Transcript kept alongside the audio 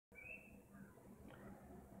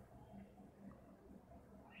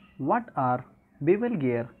what are bevel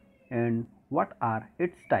gear and what are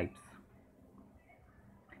its types?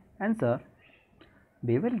 Answer: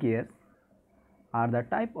 bevel gears are the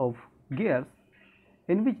type of gears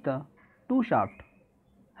in which the two shafts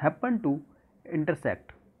happen to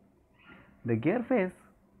intersect. The gear face,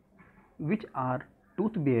 which are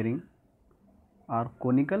tooth bearing, are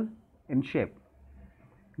conical in shape.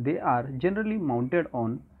 They are generally mounted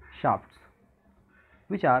on shafts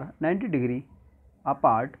which are 90°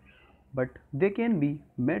 apart, but they can be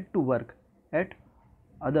made to work at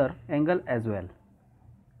other angle as well.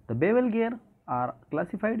 The bevel gear are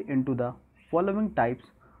classified into the following types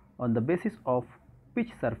on the basis of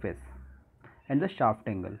pitch surface and the shaft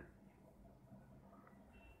angle.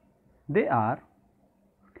 They are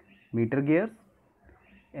meter gears,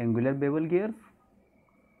 angular bevel gears,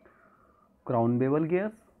 crown bevel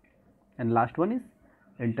gears, and last one is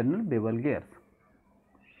internal bevel gears.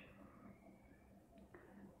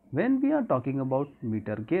 When we are talking about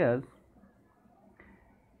meter gears,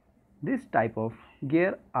 this type of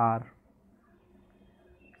gear are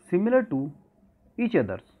similar to each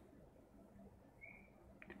others.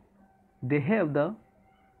 They have the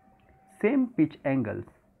same pitch angles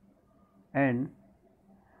and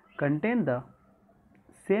contain the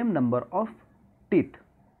same number of teeth.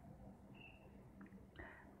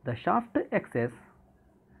 The shaft axes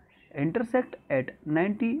intersect at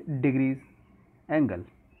 90° angle.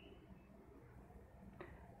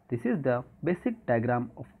 This is the basic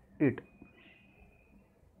diagram of it.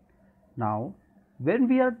 Now, when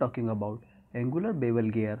we are talking about angular bevel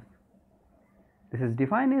gears, this is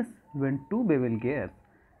defined as when two bevel gears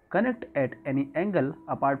connect at any angle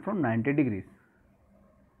apart from 90°.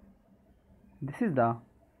 This is the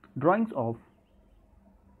drawings of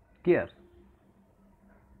gears.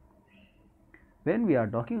 When we are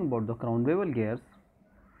talking about the crown bevel gears,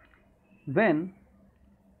 when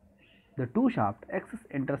the two shaft axes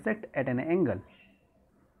intersect at an angle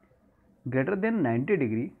greater than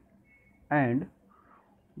 90° and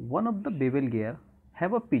one of the bevel gear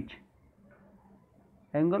have a pitch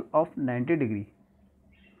angle of 90°,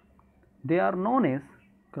 they are known as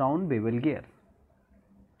crown bevel gears.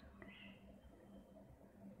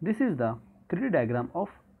 This is the 3D diagram of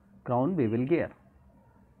crown bevel gear.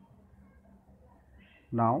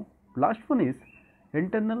 Now, last one is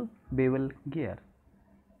internal bevel gear.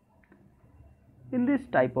 In this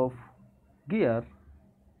type of gear,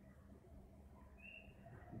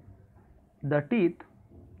 the teeth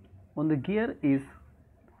on the gear is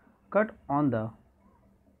cut on the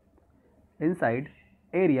inside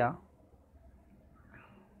area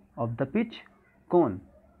of the pitch cone.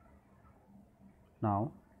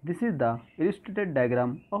 Now, this is the illustrated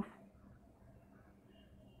diagram of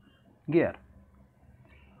gear.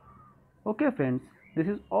 Okay friends, this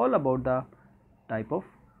is all about the type of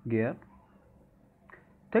gear.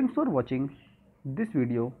 Thanks for watching this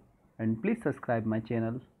video and please subscribe my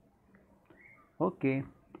channel. Okay,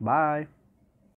 bye.